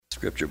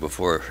Scripture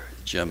before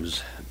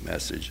Jim's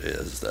message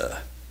is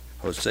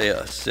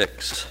Hosea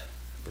 6,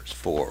 verse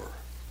 4.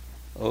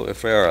 O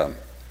Ephraim,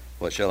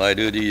 what shall I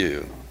do to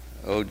you?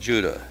 O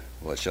Judah,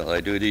 what shall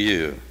I do to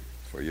you?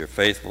 For your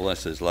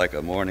faithfulness is like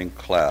a morning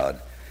cloud,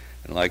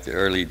 and like the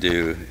early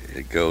dew,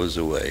 it goes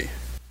away.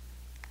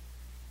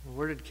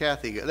 Where did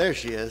Kathy go? There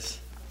she is.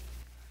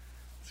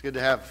 It's good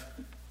to have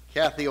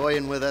Kathy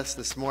Oyen with us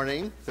this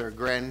morning. They're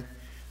grand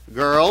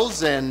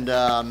girls, and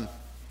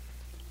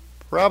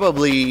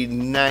probably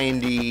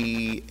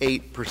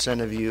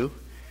 98% of you.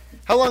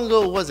 How long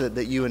ago was it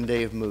that you and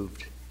Dave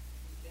moved? 10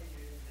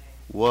 years in May.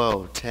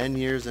 Whoa, 10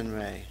 years in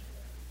May.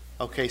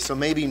 Okay, so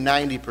maybe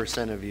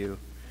 90% of you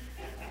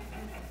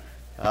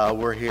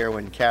were here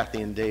when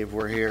Kathy and Dave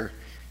were here.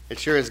 It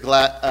sure is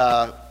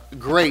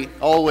great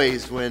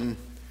always when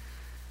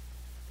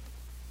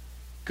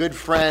good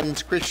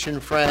friends, Christian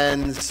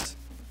friends,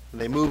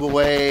 they move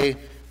away,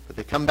 but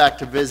they come back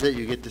to visit,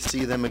 you get to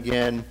see them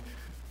again.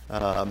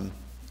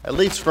 At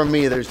least for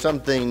me, there's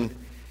something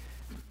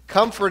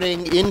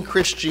comforting in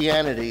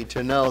Christianity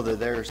to know that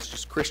there's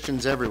just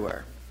Christians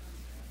everywhere.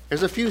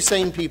 There's a few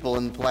sane people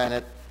on the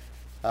planet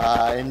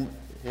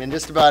in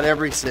just about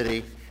every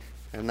city,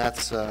 and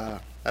that's a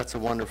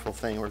wonderful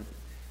thing. We're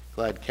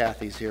glad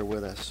Kathy's here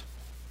with us.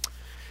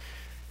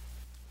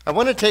 I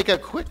want to take a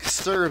quick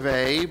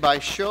survey by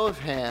show of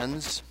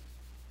hands.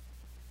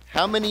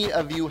 How many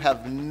of you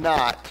have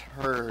not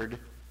heard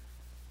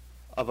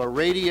of a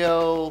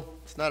radio?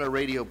 It's not a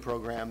radio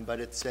program, but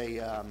it's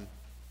a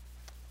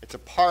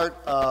part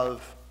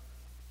of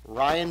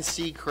Ryan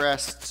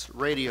Seacrest's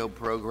radio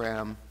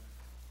program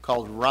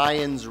called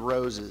Ryan's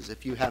Roses.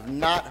 If you have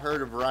not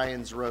heard of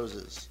Ryan's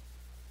Roses,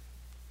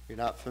 you're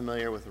not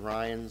familiar with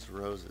Ryan's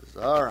Roses.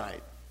 All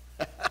right.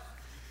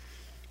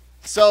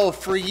 So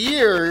for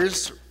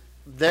years,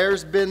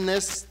 there's been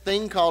this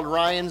thing called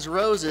Ryan's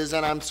Roses,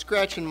 and I'm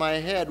scratching my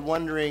head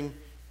wondering,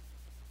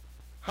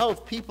 how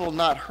have people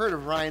not heard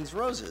of Ryan's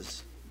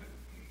Roses?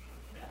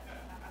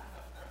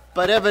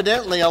 But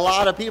evidently, a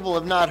lot of people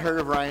have not heard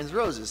of Ryan's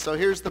Roses. So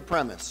here's the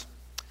premise.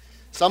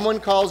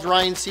 Someone calls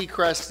Ryan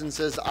Seacrest and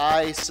says,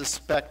 I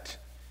suspect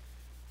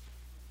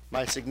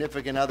my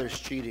significant other's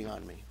cheating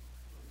on me.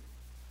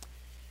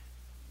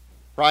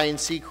 Ryan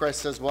Seacrest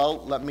says,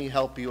 well, let me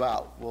help you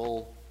out.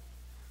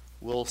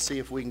 We'll see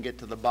if we can get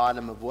to the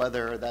bottom of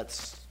whether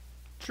that's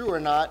true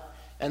or not.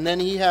 And then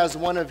he has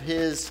one of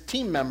his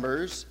team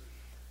members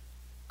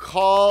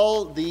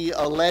call the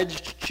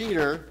alleged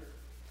cheater.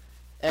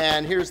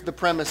 And here's the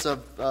premise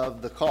of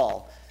the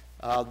call.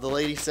 The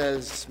lady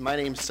says, my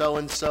name's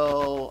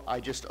so-and-so. I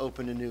just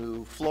opened a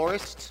new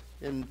florist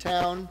in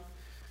town.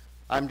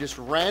 I'm just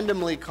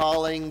randomly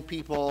calling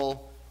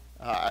people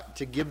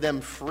to give them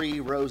free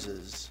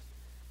roses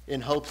in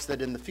hopes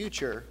that in the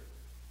future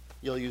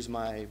you'll use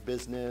my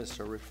business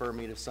or refer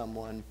me to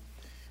someone.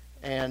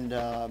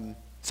 And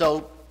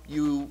so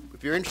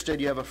if you're interested,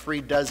 you have a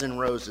free dozen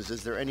roses.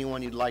 Is there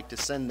anyone you'd like to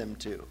send them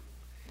to?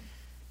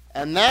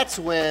 And that's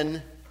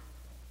when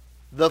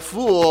the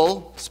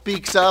fool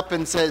speaks up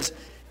and says,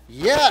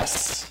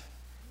 yes,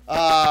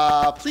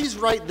 please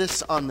write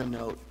this on the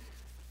note.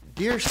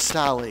 Dear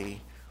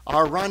Sally,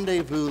 our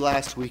rendezvous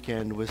last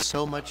weekend was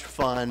so much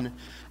fun.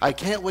 I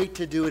can't wait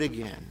to do it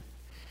again.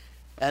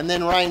 And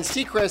then Ryan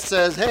Seacrest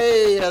says,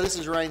 hey, this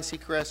is Ryan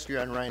Seacrest.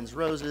 You're on Ryan's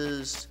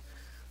Roses.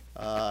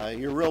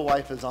 Your real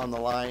wife is on the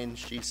line.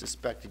 She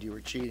suspected you were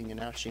cheating, and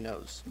now she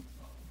knows.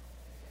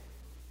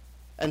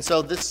 And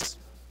so this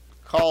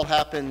call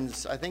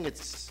happens, I think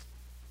it's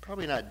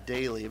probably not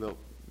daily, but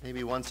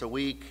maybe once a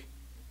week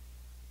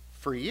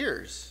for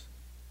years.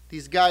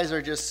 These guys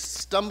are just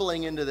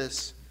stumbling into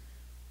this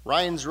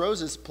Ryan's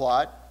Roses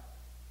plot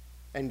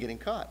and getting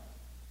caught.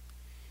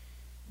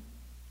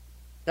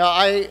 Now,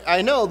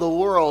 I know the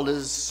world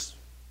is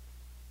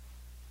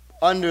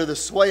under the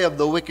sway of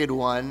the wicked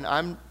one.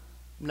 I'm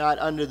not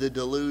under the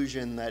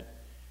delusion that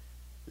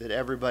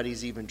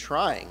everybody's even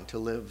trying to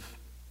live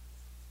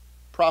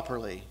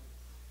properly.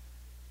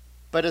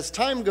 But as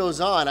time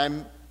goes on,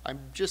 I'm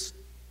just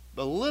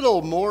a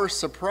little more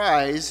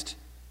surprised.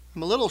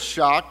 I'm a little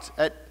shocked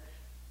at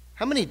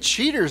how many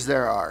cheaters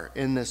there are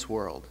in this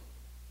world.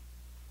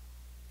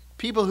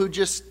 People who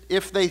just,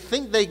 if they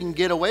think they can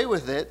get away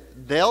with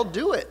it, they'll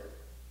do it.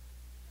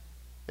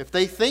 If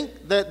they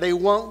think that they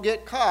won't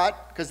get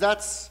caught, because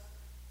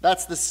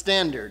that's the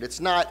standard. It's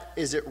not,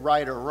 is it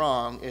right or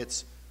wrong?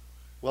 It's,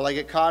 will I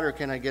get caught or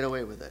can I get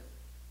away with it?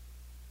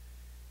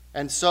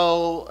 And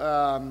so,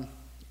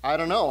 I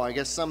don't know. I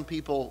guess some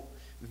people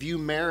view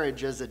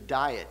marriage as a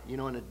diet. You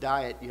know, in a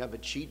diet, you have a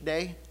cheat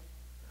day.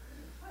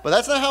 But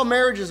that's not how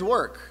marriages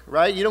work,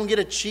 right? You don't get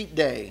a cheat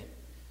day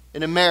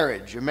in a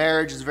marriage. A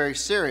marriage is very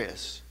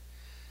serious.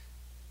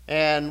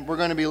 And we're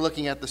going to be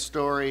looking at the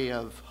story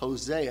of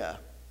Hosea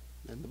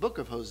in the book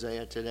of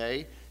Hosea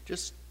today.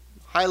 Just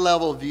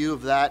high-level view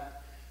of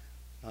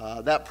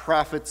that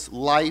prophet's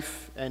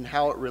life and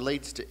how it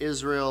relates to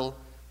Israel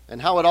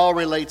and how it all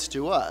relates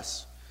to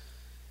us.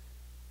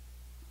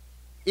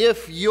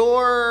 If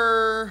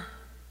you're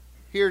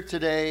here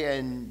today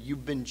and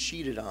you've been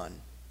cheated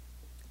on,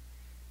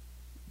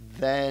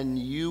 then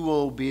you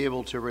will be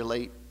able to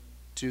relate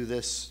to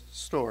this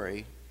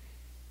story,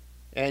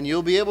 and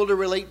you'll be able to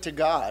relate to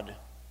God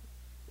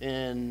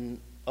in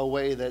a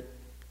way that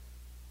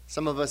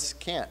some of us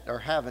can't or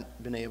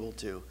haven't been able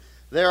to.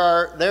 There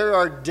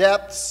are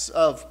depths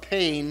of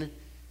pain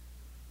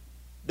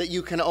that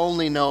you can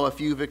only know if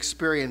you've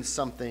experienced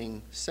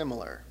something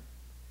similar.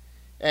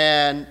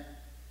 And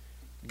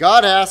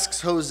God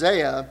asks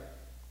Hosea,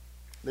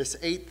 this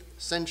 8th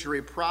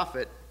century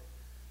prophet,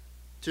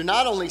 to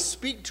not only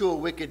speak to a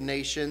wicked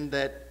nation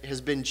that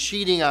has been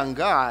cheating on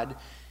God,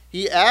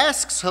 he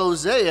asks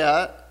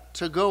Hosea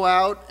to go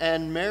out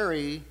and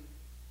marry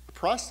a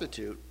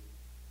prostitute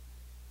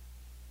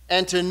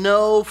and to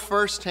know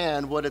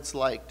firsthand what it's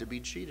like to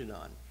be cheated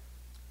on.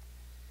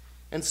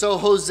 And so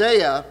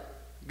Hosea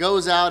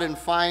goes out and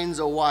finds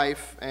a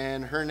wife,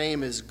 and her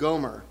name is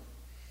Gomer.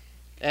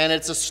 And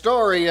it's a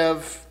story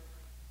of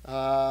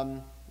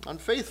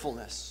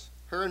unfaithfulness,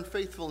 her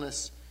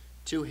unfaithfulness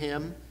to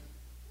him,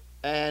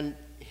 and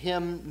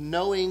him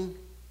knowing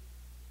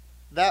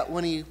that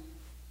when he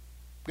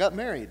got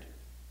married.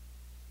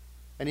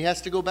 And he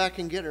has to go back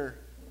and get her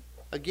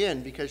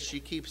again because she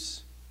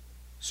keeps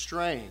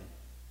straying.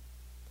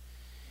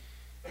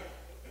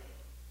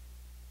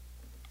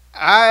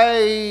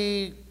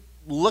 I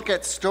look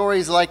at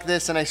stories like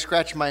this and I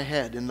scratch my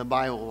head in the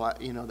Bible,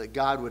 that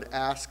God would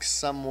ask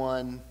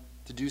someone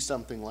to do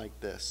something like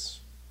this.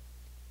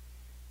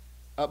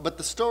 But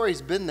the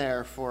story's been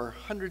there for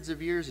hundreds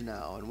of years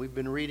now, and we've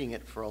been reading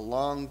it for a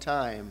long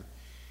time.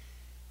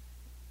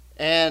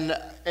 And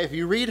if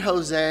you read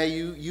Hosea,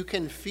 you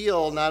can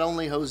feel not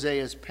only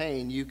Hosea's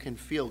pain, you can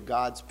feel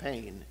God's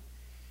pain.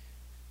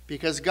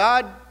 Because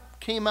God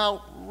came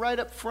out right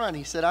up front.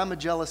 He said, I'm a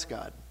jealous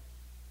God.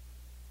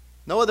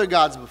 No other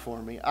gods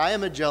before me. I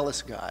am a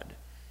jealous God.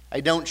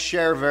 I don't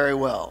share very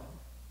well.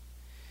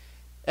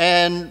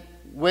 And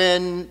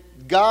when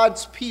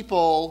God's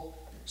people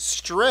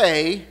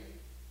stray,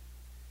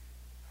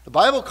 the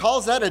Bible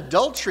calls that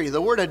adultery.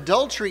 The word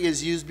adultery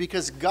is used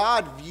because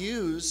God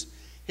views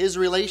his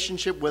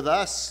relationship with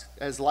us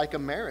as like a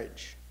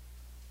marriage.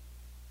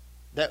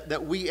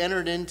 That we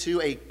entered into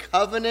a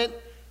covenant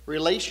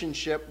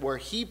relationship where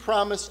he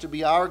promised to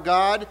be our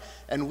God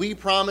and we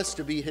promised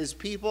to be his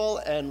people,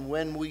 and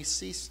when we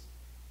cease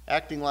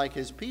acting like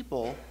his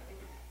people,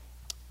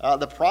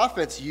 the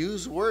prophets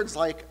use words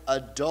like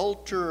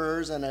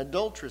adulterers and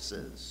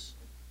adulteresses.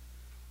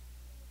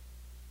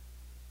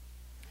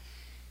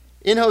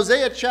 In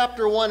Hosea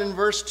chapter 1 and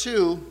verse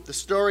 2, the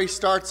story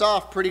starts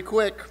off pretty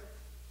quick.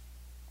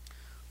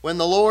 When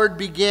the Lord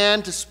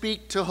began to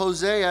speak to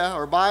Hosea,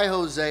 or by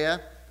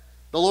Hosea,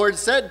 the Lord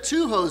said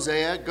to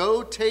Hosea,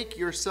 go take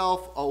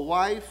yourself a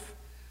wife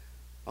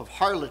of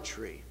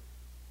harlotry.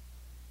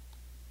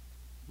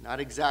 Not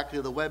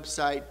exactly the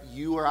website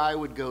you or I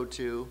would go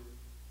to,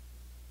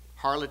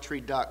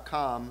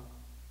 harlotry.com,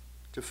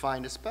 to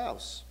find a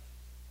spouse.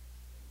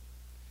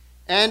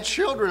 And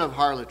children of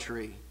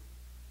harlotry.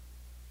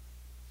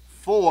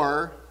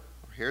 For,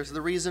 here's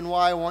the reason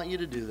why I want you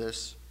to do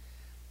this,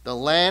 the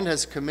land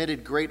has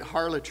committed great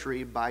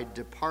harlotry by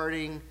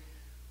departing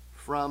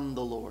from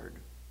the Lord.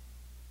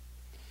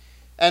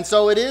 And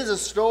so it is a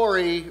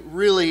story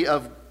really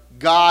of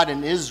God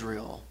and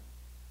Israel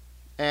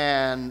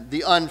and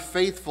the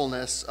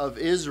unfaithfulness of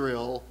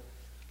Israel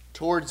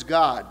towards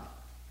God.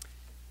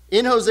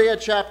 In Hosea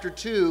chapter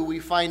 2, we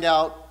find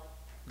out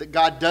that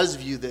God does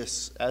view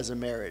this as a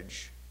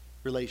marriage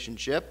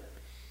relationship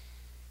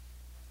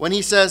when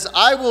he says,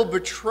 I will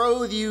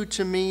betroth you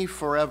to me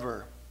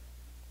forever.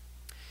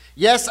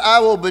 Yes, I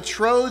will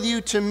betroth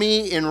you to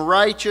me in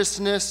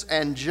righteousness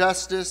and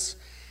justice,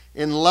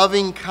 in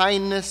loving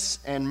kindness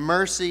and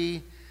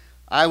mercy.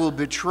 I will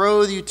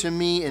betroth you to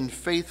me in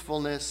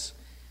faithfulness,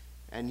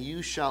 and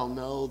you shall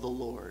know the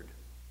Lord.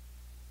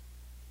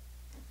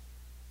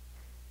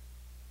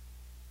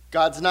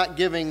 God's not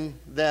giving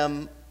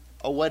them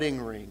a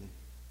wedding ring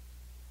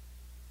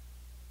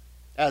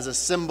as a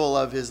symbol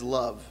of his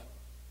love.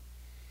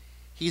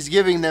 He's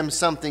giving them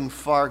something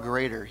far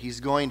greater.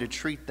 He's going to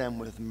treat them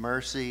with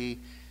mercy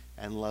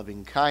and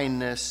loving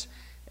kindness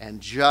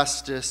and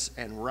justice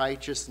and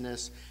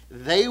righteousness.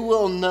 They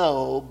will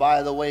know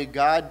by the way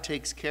God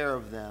takes care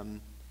of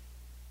them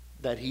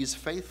that he's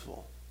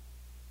faithful,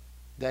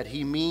 that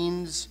he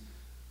means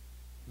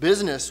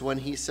business when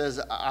he says,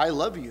 I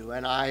love you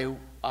and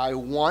I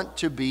want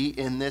to be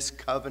in this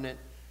covenant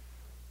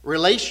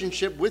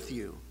relationship with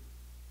you.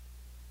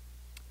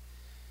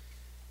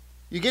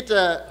 You get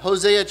to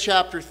Hosea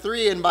chapter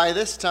 3, and by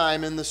this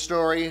time in the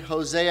story,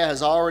 Hosea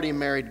has already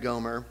married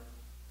Gomer,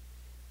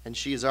 and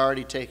she has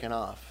already taken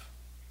off.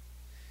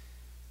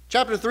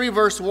 Chapter 3,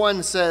 verse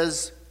 1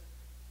 says,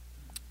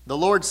 the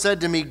Lord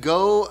said to me,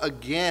 go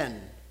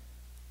again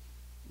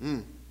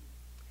and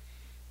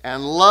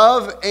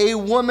love a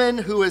woman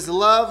who is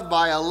loved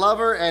by a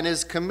lover and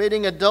is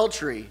committing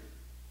adultery,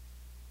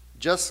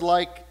 just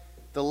like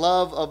the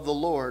love of the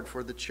Lord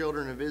for the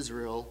children of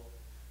Israel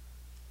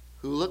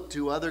who look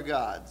to other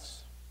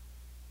gods.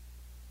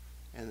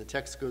 And the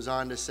text goes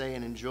on to say,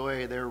 and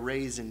enjoy their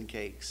raisin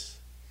cakes.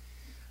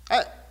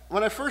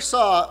 When I first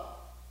saw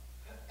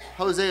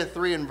Hosea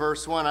 3 and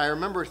verse 1, I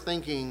remember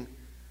thinking,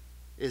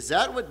 is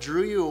that what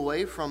drew you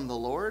away from the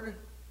Lord?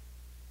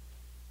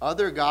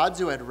 Other gods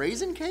who had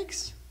raisin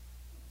cakes?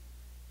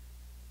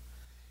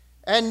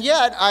 And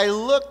yet, I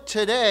look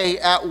today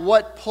at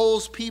what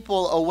pulls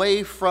people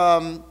away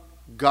from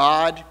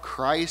God,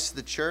 Christ,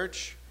 the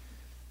church,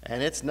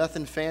 and it's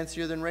nothing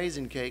fancier than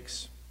raisin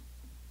cakes.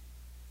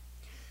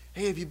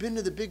 Hey, have you been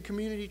to the big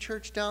community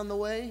church down the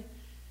way?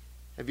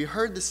 Have you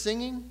heard the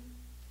singing?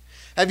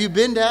 Have you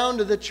been down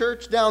to the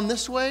church down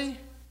this way?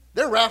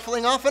 They're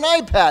raffling off an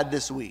iPad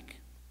this week.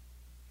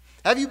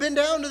 Have you been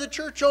down to the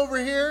church over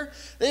here?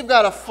 They've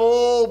got a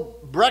full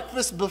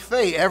breakfast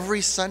buffet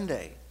every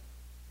Sunday.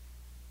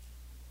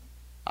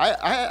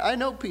 I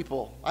know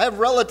people. I have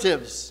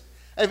relatives.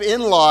 I have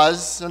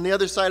in-laws on the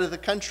other side of the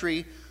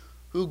country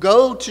who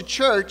go to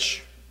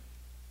church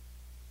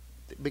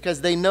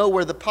because they know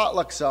where the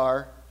potlucks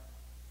are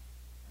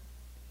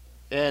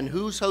and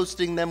who's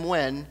hosting them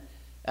when,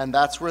 and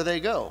that's where they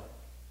go.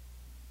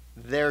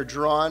 They're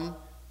drawn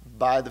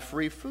by the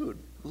free food.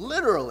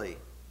 Literally.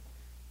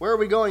 Where are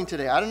we going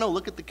today? I don't know.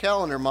 Look at the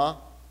calendar, Ma.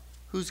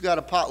 Who's got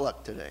a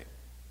potluck today?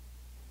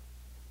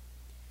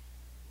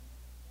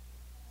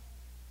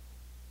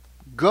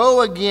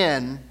 Go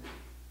again,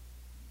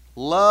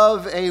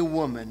 love a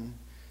woman.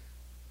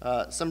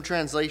 Some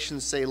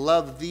translations say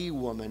love the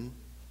woman.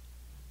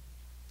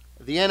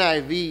 The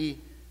NIV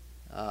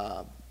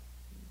does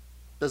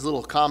a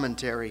little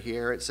commentary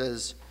here. It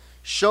says,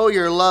 show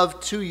your love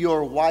to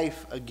your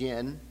wife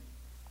again.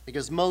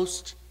 Because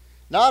most,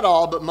 not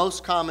all, but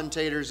most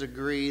commentators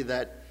agree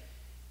that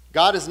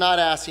God is not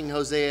asking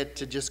Hosea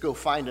to just go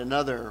find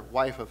another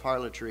wife of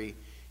harlotry.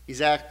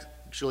 He's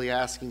actually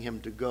asking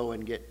him to go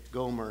and get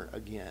Gomer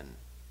again.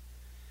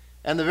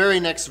 And the very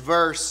next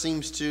verse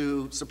seems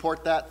to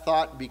support that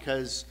thought,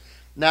 because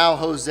now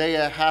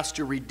Hosea has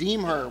to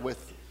redeem her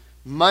with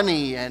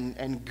money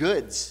and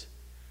goods.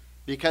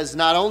 Because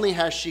not only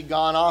has she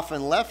gone off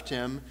and left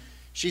him,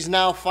 she's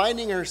now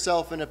finding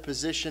herself in a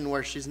position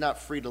where she's not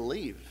free to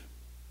leave.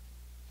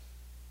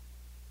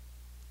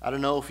 I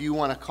don't know if you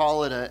want to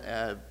call it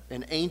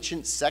an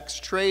ancient sex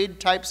trade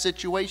type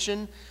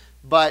situation,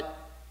 but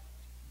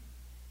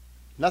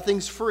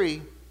nothing's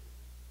free.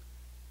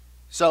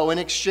 So in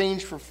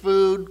exchange for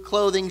food,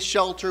 clothing,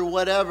 shelter,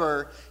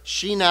 whatever,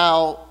 she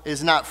now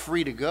is not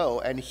free to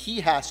go, and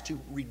he has to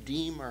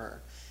redeem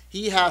her.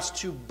 He has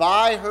to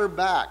buy her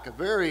back. A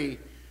very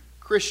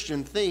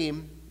Christian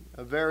theme,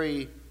 a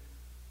very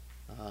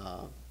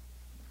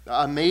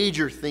a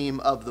major theme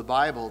of the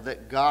Bible,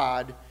 that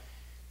God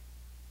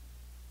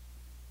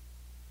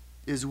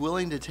is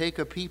willing to take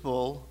a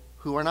people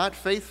who are not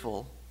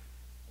faithful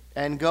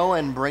and go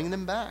and bring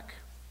them back.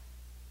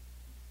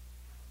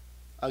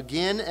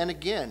 Again and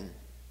again.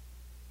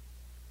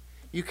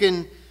 You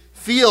can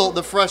feel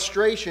the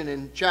frustration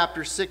in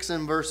chapter 6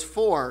 and verse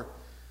 4.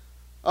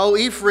 O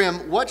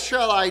Ephraim, what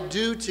shall I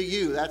do to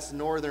you? That's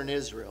northern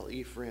Israel,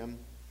 Ephraim.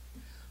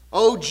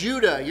 O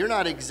Judah, you're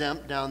not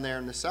exempt down there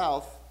in the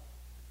south.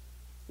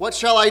 What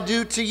shall I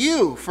do to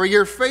you? For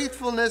your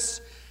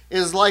faithfulness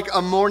is like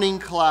a morning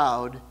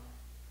cloud,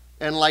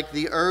 and like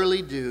the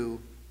early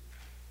dew,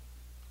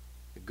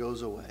 it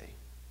goes away.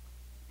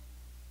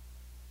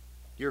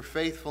 Your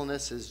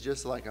faithfulness is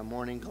just like a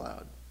morning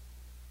cloud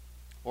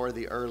or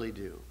the early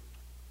dew.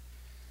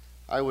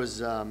 I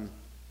was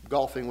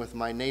golfing with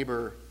my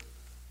neighbor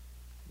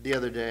the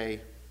other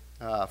day,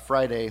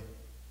 Friday,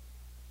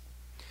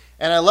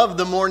 and I love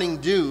the morning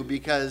dew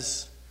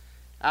because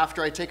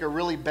after I take a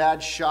really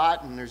bad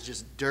shot and there's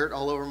just dirt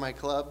all over my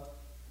club,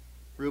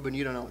 Reuben,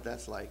 you don't know what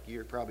that's like.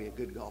 You're probably a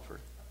good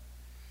golfer.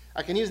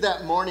 I can use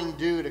that morning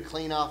dew to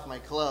clean off my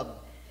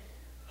club.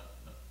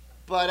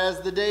 But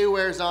as the day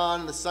wears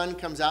on, the sun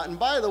comes out. And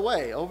by the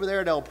way, over there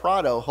at El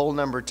Prado, hole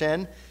number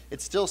 10,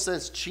 it still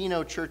says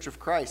Chino Church of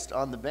Christ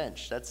on the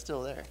bench. That's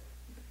still there.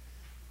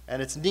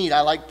 And it's neat.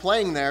 I like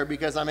playing there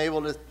because I'm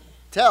able to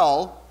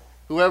tell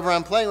whoever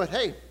I'm playing with,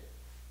 hey,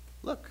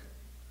 look,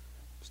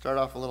 start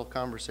off a little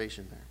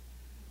conversation there.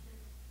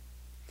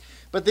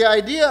 But the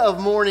idea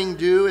of morning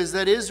dew is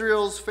that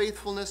Israel's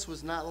faithfulness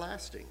was not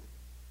lasting.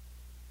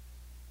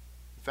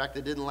 In fact,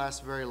 it didn't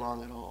last very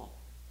long at all.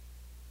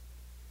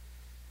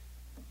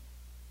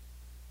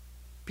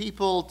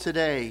 People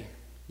today,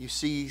 you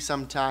see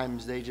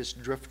sometimes they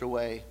just drift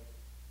away.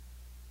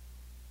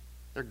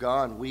 They're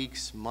gone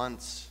weeks,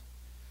 months,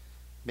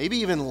 maybe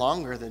even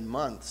longer than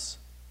months.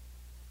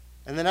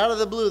 And then out of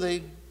the blue,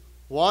 they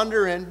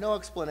wander in, no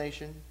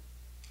explanation.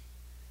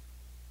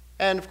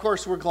 And of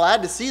course, we're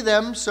glad to see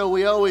them, so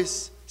we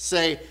always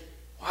say,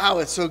 wow,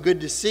 it's so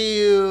good to see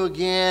you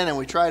again, and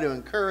we try to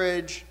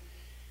encourage.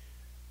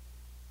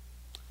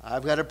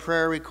 I've got a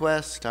prayer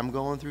request. I'm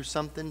going through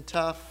something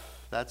tough.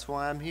 That's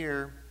why I'm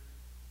here.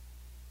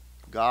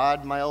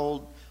 God, my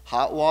old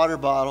hot water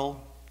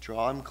bottle,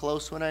 draw him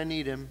close when I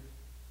need him.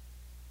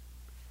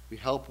 We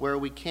help where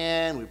we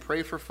can. We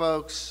pray for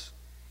folks.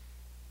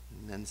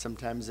 And then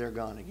sometimes they're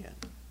gone again.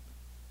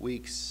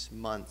 Weeks,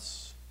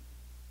 months.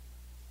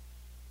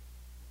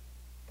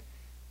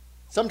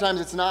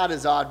 Sometimes it's not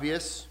as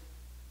obvious.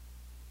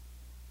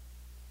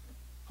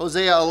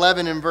 Hosea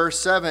 11 and verse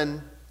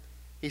 7,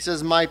 he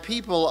says, my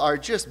people are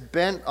just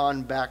bent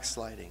on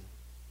backsliding.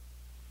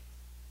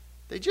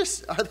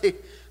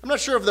 I'm not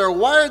sure if they're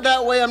wired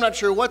that way. I'm not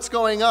sure what's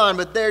going on,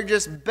 but they're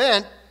just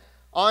bent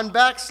on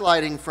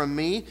backsliding from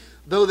me.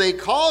 Though they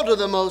call to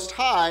the Most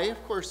High,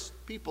 of course,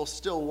 people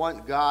still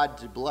want God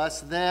to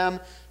bless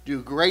them,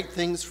 do great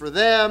things for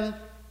them.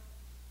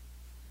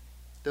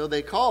 Though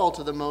they call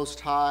to the Most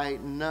High,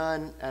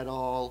 none at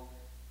all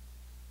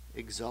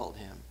exalt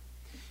him.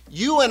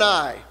 You and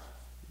I,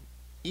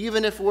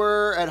 even if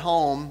we're at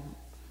home,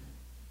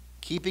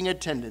 keeping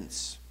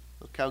attendance.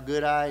 Look how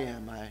good I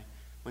am. I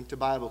went to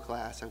Bible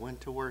class. I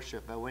went to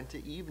worship. I went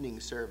to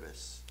evening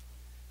service.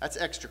 That's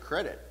extra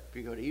credit if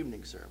you go to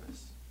evening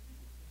service.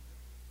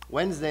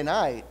 Wednesday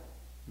night,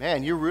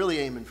 man, you're really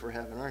aiming for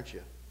heaven, aren't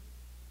you?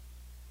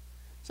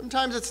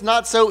 Sometimes it's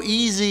not so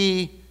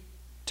easy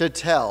to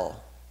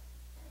tell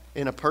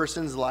in a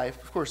person's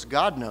life. Of course,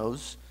 God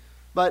knows,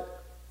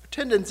 but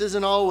attendance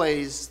isn't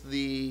always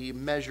the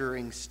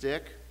measuring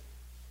stick.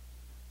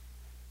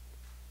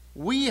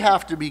 We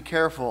have to be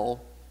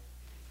careful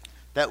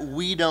that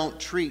we don't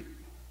treat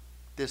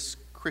this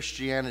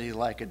Christianity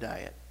like a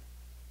diet,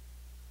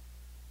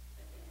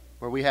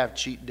 where we have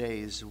cheat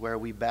days, where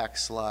we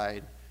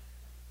backslide.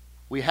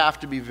 We have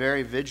to be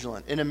very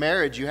vigilant. In a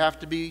marriage, you have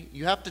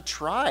to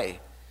try.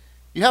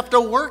 You have to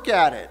work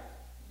at it.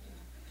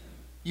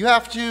 You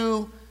have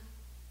to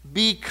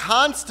be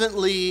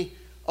constantly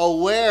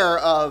aware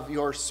of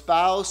your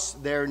spouse,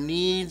 their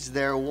needs,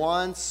 their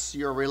wants,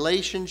 your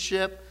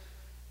relationship.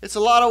 It's a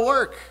lot of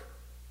work.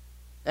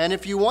 And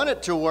if you want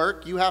it to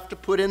work, you have to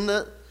put in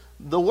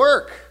the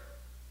work.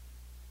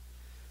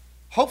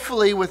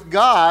 Hopefully with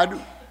God,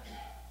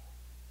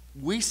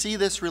 we see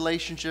this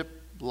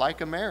relationship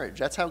like a marriage.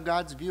 That's how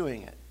God's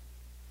viewing it.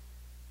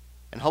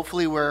 And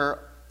hopefully we're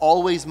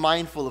always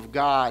mindful of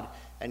God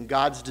and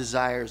God's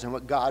desires and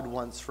what God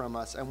wants from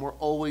us. And we're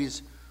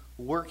always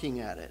working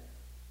at it.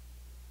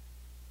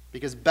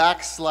 Because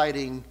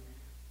backsliding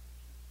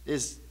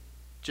is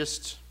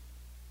just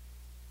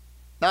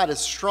not as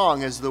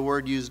strong as the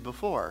word used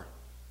before.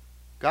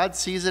 God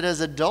sees it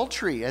as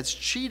adultery, as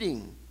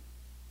cheating.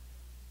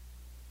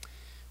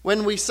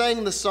 When we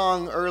sang the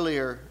song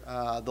earlier,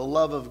 The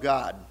Love of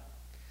God,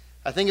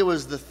 I think it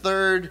was the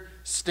third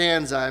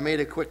stanza. I made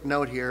a quick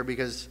note here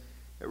because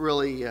it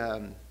really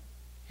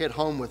hit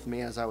home with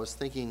me as I was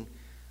thinking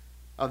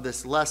of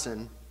this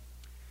lesson.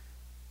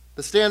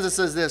 The stanza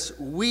says this: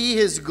 we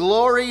his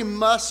glory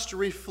must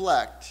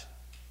reflect,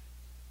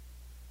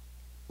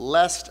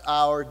 lest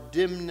our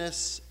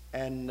dimness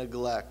and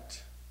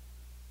neglect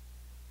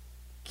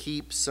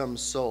keep some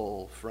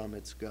soul from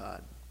its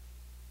God.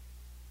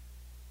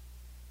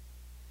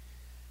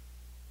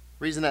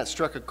 The reason that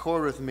struck a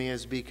chord with me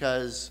is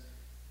because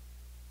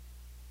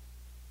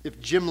if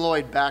Jim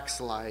Lloyd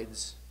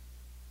backslides,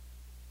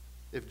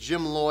 if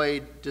Jim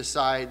Lloyd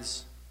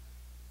decides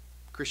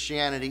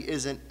Christianity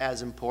isn't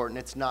as important,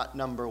 it's not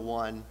number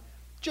one,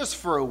 just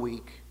for a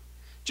week,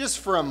 just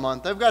for a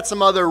month, I've got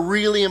some other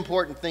really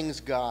important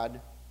things,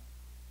 God.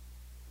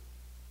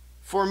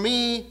 For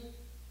me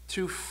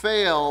to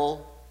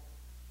fail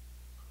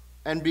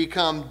and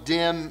become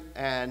dim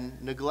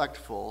and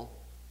neglectful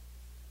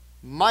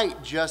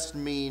might just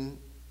mean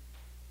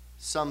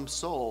some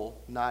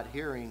soul not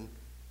hearing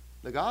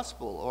the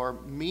gospel, or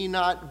me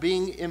not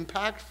being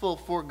impactful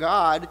for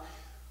God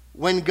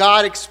when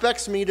God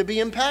expects me to be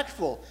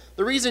impactful.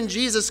 The reason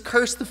Jesus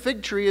cursed the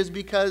fig tree is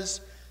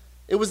because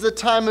it was the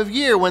time of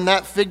year when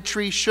that fig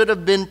tree should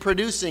have been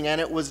producing,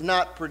 and it was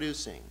not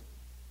producing.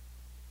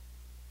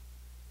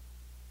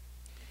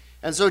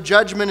 And so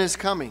judgment is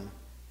coming.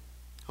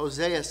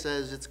 Hosea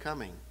says it's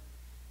coming.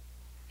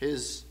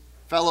 His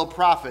fellow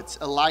prophets,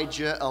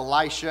 Elijah,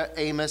 Elisha,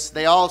 Amos,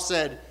 they all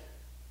said,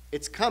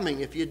 it's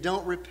coming. If you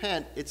don't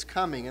repent, it's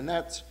coming. And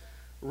that's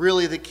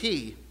really the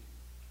key.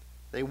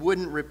 They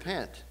wouldn't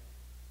repent.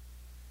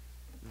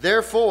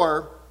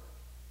 Therefore,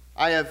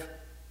 I have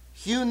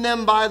hewn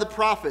them by the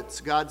prophets,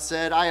 God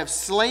said. I have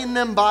slain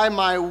them by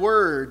my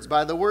words,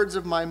 by the words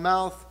of my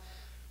mouth.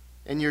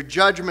 And your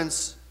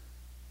judgments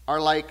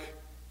are like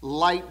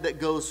light that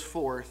goes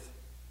forth.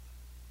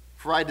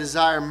 For I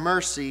desire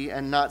mercy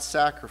and not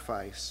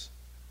sacrifice,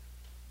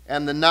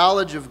 and the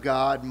knowledge of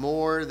God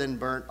more than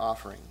burnt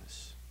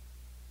offerings.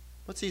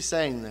 What's he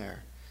saying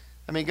there?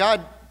 I mean,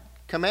 God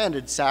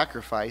commanded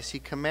sacrifice. He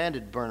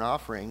commanded burnt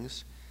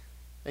offerings.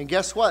 And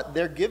guess what?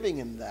 They're giving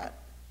him that.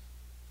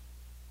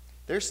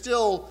 They're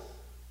still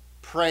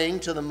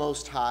praying to the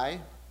Most High.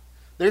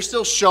 They're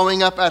still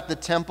showing up at the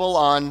temple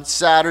on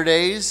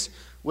Saturdays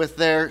with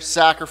their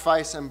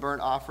sacrifice and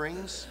burnt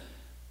offerings.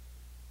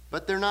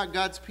 But they're not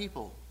God's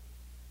people.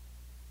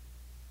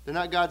 They're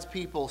not God's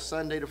people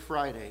Sunday to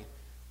Friday.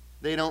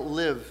 They don't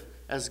live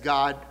as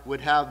God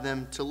would have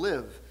them to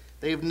live.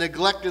 They've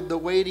neglected the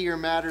weightier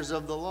matters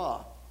of the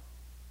law.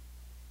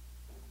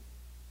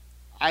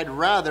 I'd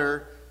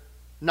rather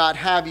not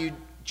have you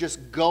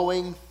just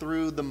going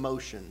through the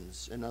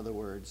motions, in other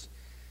words.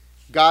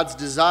 God's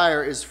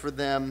desire is for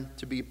them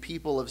to be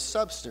people of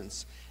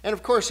substance. And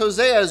of course,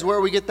 Hosea is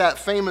where we get that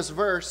famous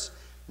verse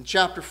in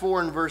chapter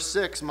 4 and verse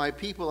 6, "My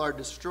people are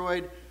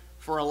destroyed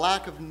for a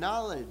lack of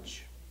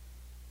knowledge."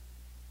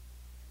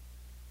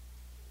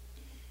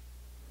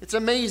 It's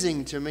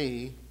amazing to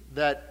me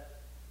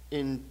that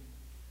in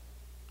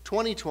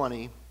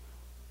 2020,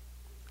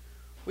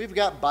 we've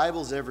got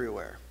Bibles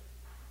everywhere.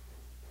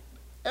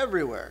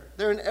 Everywhere.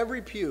 They're in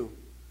every pew.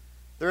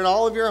 They're in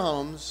all of your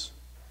homes.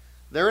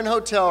 They're in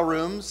hotel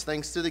rooms,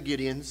 thanks to the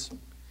Gideons.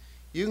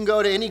 You can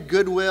go to any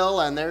Goodwill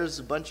and there's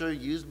a bunch of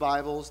used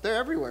Bibles. They're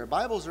everywhere.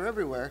 Bibles are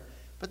everywhere,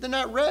 but they're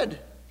not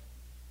read.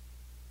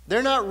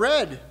 They're not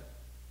read.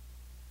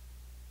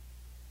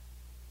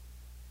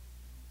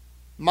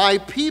 My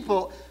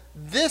people,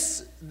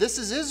 this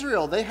is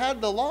Israel. They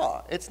had the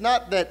law. It's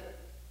not that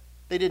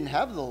they didn't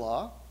have the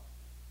law,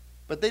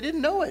 but they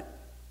didn't know it.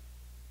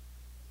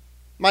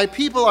 My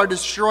people are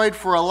destroyed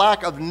for a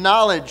lack of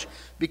knowledge.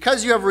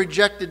 Because you have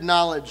rejected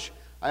knowledge,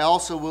 I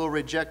also will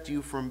reject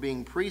you from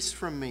being priests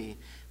from me.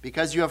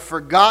 Because you have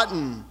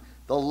forgotten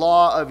the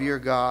law of your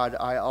God,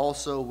 I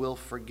also will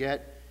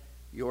forget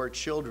your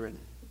children.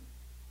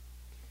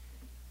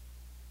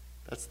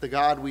 That's the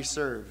God we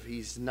serve.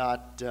 He's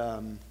not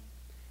going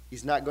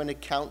to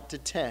count to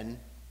 10.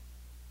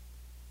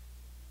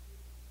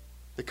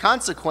 The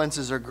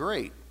consequences are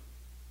great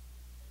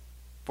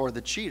for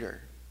the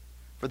cheater,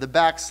 for the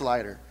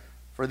backslider,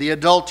 for the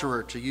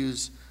adulterer, to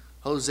use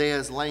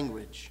Hosea's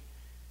language.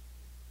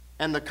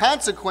 And the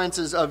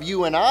consequences of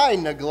you and I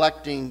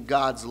neglecting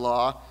God's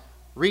law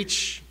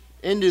reach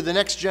into the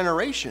next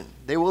generation.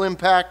 They will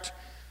impact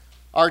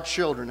our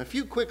children. A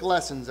few quick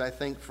lessons, I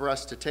think, for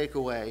us to take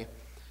away.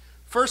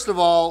 First of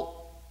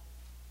all,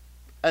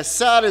 as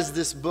sad as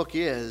this book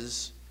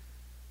is,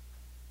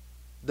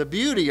 the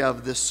beauty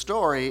of this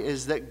story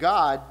is that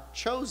God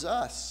chose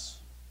us.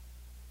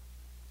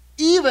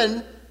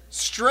 Even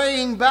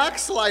straying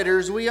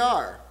backsliders we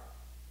are.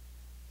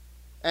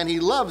 And He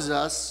loves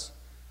us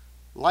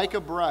like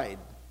a bride.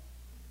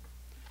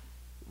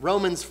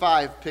 Romans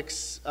 5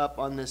 picks up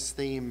on this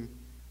theme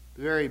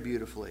very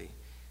beautifully,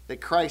 that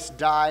Christ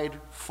died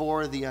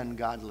for the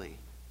ungodly.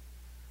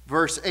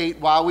 Verse 8,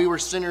 while we were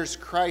sinners,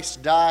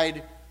 Christ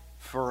died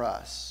for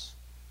us.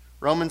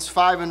 Romans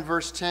 5 and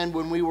verse 10,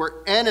 when we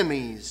were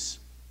enemies,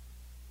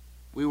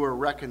 we were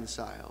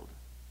reconciled.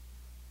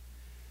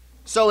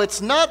 So it's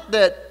not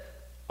that,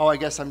 oh, I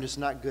guess I'm just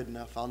not good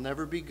enough. I'll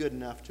never be good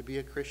enough to be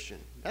a Christian.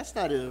 That's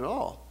not it at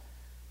all.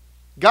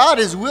 God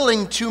is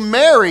willing to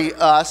marry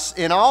us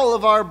in all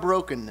of our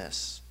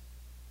brokenness,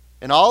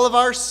 in all of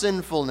our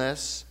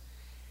sinfulness,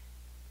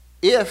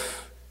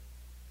 if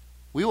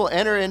we will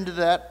enter into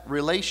that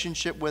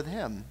relationship with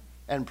Him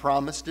and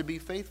promise to be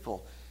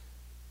faithful.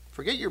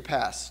 Forget your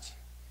past.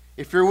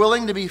 If you're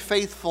willing to be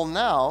faithful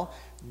now,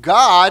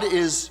 God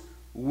is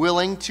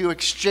willing to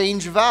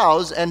exchange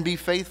vows and be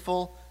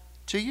faithful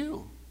to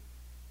you.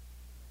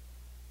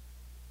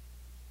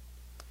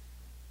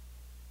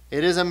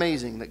 It is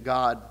amazing that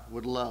God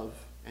would love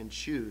and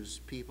choose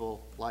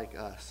people like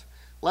us.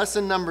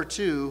 Lesson number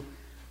 2,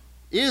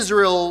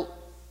 Israel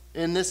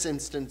in this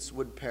instance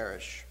would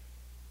perish.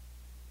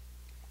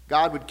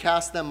 God would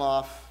cast them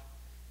off,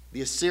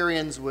 the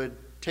Assyrians would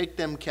take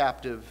them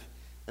captive,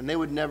 and they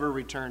would never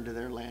return to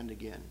their land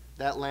again.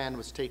 That land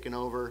was taken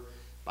over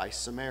by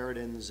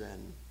Samaritans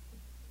and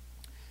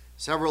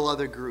several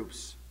other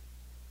groups.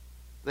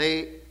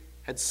 They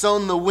had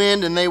sown the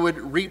wind and they would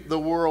reap the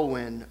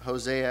whirlwind,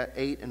 Hosea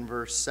 8 and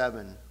verse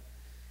 7.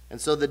 And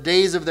so the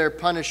days of their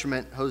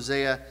punishment,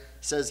 Hosea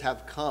says,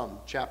 have come,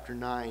 chapter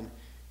 9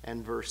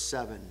 and verse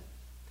 7.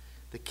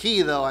 The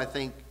key, though, I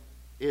think,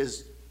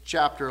 is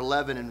chapter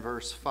 11 and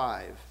verse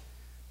 5.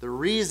 The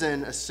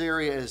reason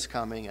Assyria is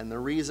coming and the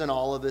reason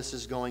all of this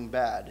is going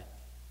bad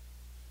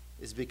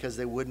is because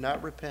they would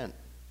not repent.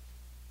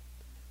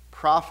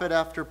 Prophet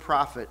after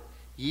prophet,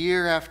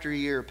 year after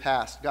year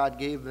passed. God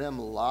gave them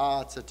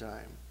lots of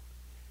time.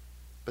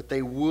 But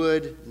they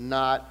would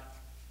not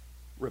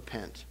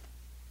repent.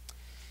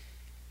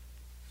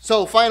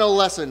 So, final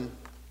lesson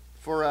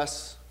for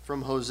us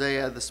from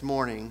Hosea this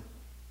morning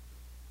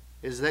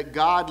is that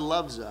God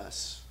loves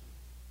us.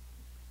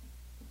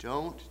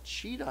 Don't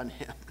cheat on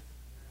Him.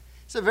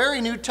 It's a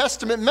very New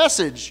Testament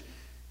message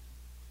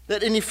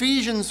that in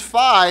Ephesians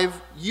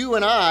 5, you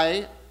and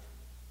I,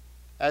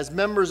 as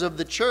members of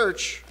the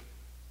church,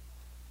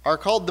 are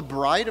called the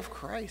bride of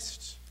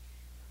Christ.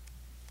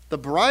 The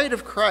bride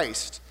of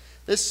Christ.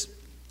 This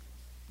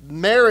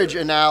marriage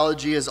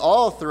analogy is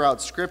all throughout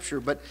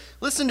Scripture, but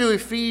listen to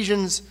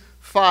Ephesians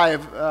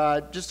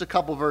 5, just a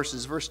couple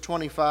verses, verse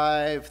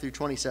 25 through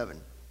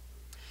 27.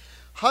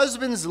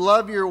 Husbands,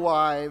 love your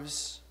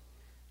wives,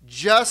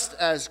 just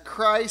as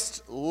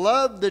Christ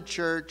loved the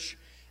church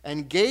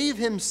and gave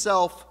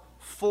Himself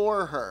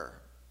for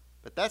her.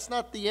 But that's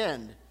not the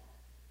end.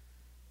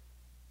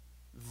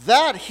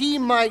 That He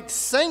might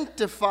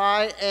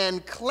sanctify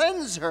and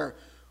cleanse her.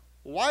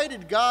 Why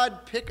did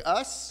God pick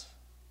us?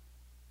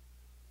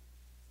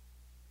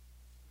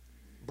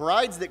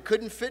 Brides that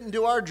couldn't fit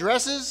into our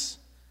dresses?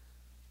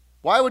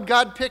 Why would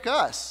God pick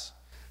us?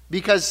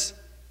 Because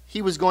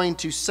he was going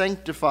to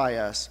sanctify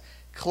us,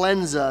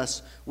 cleanse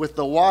us with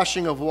the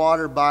washing of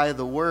water by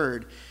the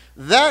word,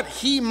 that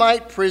he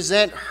might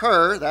present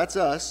her, that's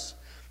us,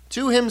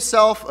 to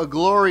himself a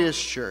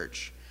glorious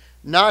church,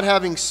 not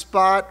having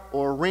spot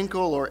or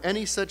wrinkle or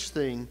any such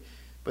thing,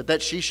 but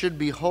that she should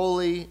be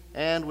holy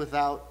and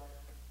without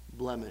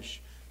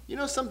blemish. You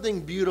know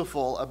something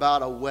beautiful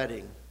about a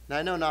wedding? Now,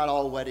 I know not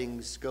all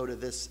weddings go to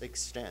this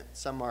extent.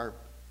 Some are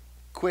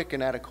quick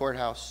and at a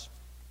courthouse.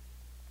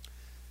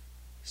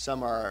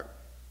 Some are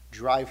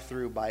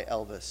drive-through by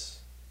Elvis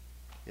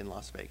in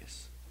Las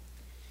Vegas.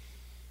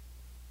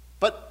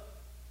 But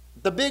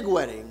the big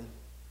wedding,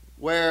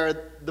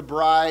 where the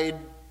bride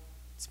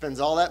spends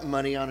all that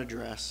money on a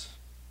dress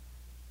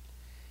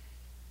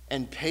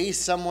and pays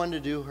someone to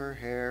do her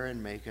hair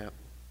and makeup,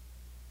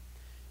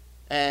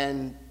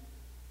 and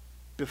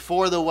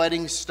before the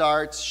wedding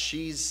starts,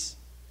 she's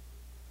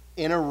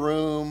in a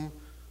room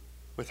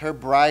with her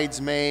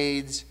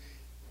bridesmaids,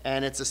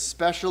 and it's a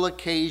special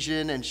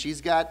occasion, and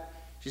she's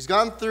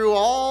gone through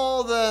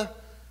all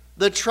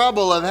the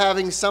trouble of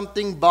having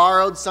something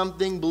borrowed,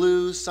 something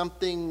blue,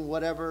 something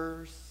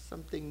whatever,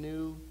 something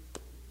new,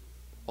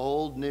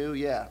 old, new,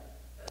 yeah.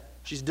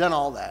 She's done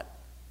all that.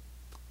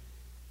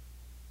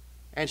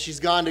 And she's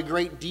gone to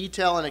great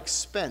detail and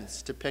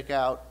expense to pick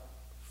out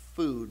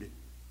food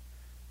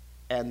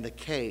and the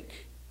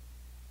cake.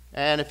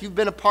 And if you've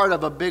been a part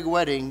of a big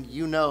wedding,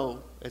 you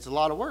know it's a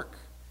lot of work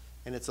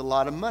and it's a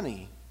lot of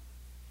money.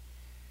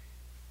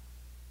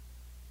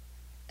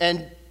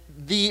 And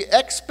the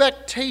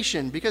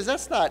expectation, because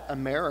that's not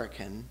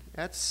American,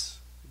 that's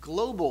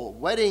global.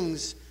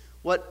 Weddings,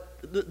 what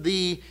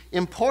the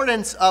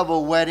importance of a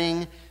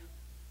wedding,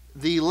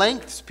 the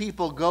lengths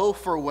people go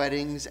for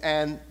weddings,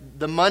 and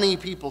the money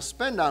people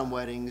spend on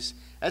weddings,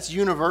 that's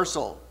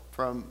universal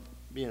from,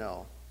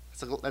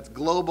 that's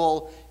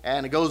global,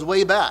 and it goes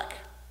way back.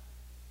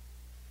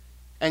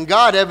 And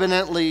God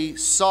evidently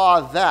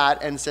saw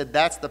that and said,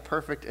 that's the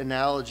perfect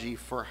analogy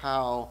for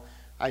how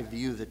I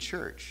view the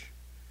church.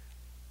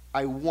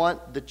 I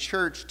want the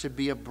church to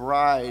be a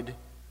bride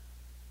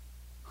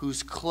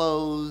whose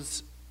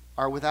clothes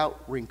are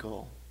without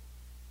wrinkle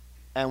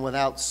and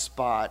without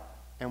spot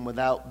and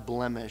without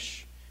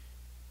blemish,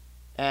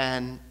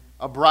 and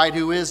a bride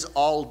who is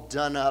all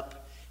done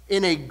up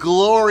in a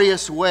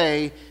glorious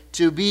way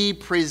to be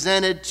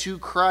presented to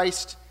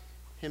Christ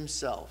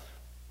himself.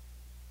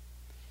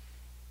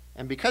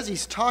 And because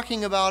he's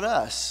talking about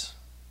us,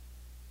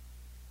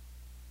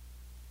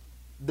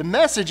 the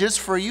message is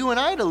for you and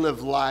I to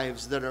live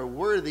lives that are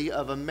worthy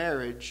of a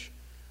marriage,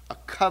 a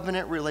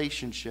covenant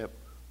relationship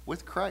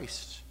with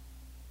Christ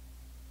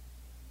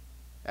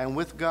and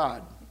with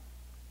God.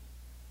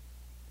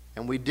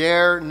 And we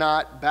dare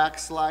not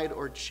backslide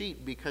or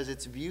cheat because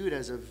it's viewed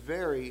as a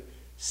very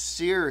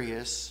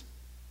serious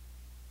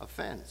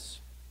offense.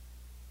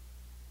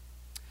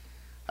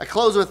 I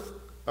close with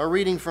a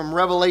reading from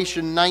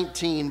Revelation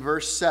 19,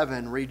 verse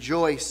 7.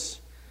 Rejoice,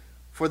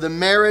 for the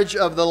marriage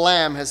of the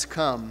Lamb has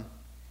come,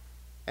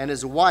 and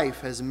his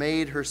wife has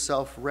made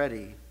herself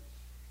ready.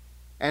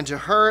 And to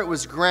her it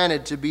was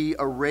granted to be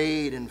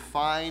arrayed in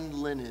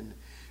fine linen,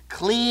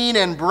 clean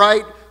and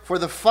bright, for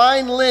the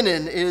fine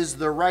linen is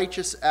the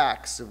righteous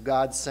acts of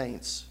God's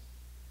saints.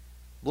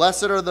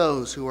 Blessed are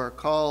those who are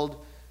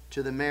called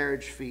to the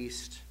marriage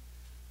feast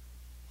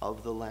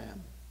of the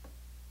Lamb.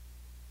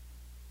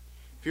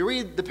 If you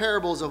read the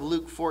parables of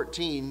Luke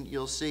 14,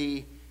 you'll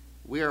see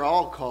we are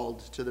all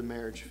called to the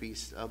marriage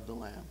feast of the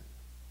Lamb.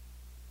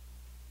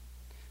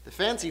 The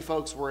fancy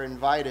folks were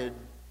invited,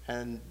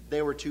 and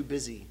they were too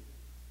busy.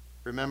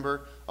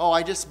 Remember? Oh,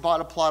 I just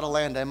bought a plot of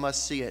land. I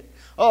must see it.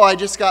 Oh, I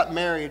just got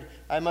married.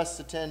 I must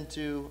attend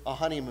to a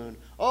honeymoon.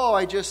 Oh,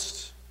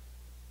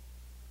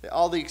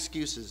 all the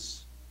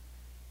excuses.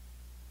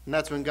 And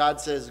that's when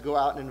God says, go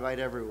out and invite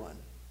everyone.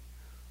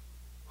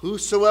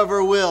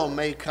 Whosoever will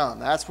may come.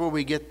 That's where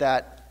we get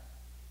that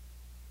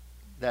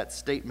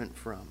statement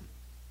from.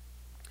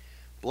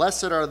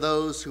 Blessed are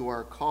those who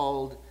are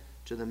called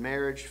to the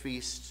marriage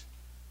feast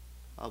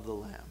of the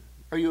Lamb.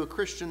 Are you a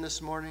Christian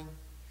this morning?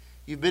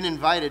 You've been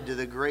invited to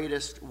the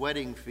greatest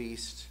wedding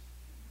feast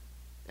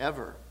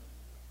ever.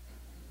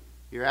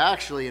 You're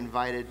actually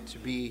invited to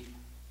be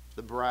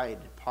the bride,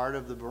 part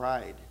of the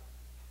bride.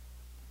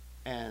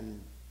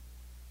 And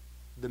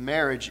the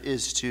marriage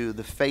is to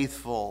the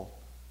faithful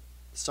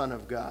Son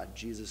of God,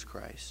 Jesus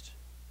Christ.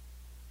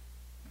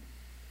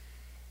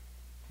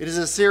 It is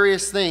a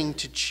serious thing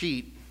to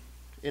cheat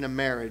in a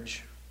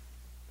marriage.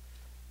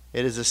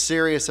 It is a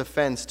serious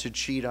offense to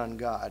cheat on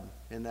God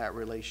in that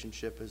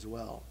relationship as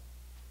well.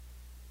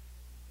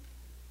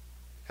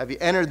 Have you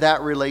entered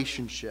that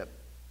relationship?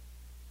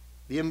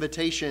 The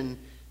invitation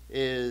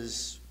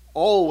is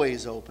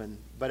always open,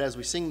 but as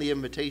we sing the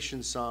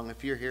invitation song,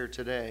 if you're here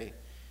today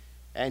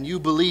and you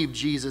believe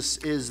Jesus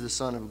is the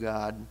Son of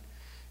God,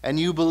 and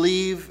you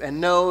believe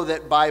and know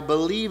that by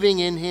believing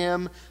in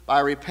him, by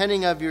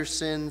repenting of your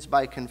sins,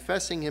 by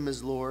confessing him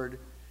as Lord,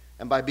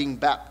 and by being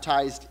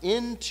baptized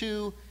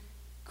into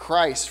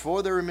Christ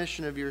for the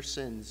remission of your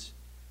sins,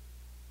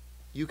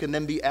 you can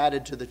then be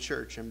added to the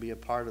church and be a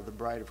part of the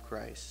bride of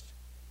Christ.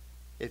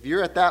 If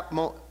you're at that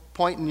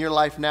point in your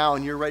life now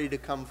and you're ready to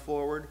come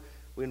forward,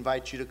 we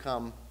invite you to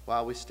come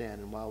while we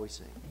stand and while we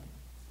sing.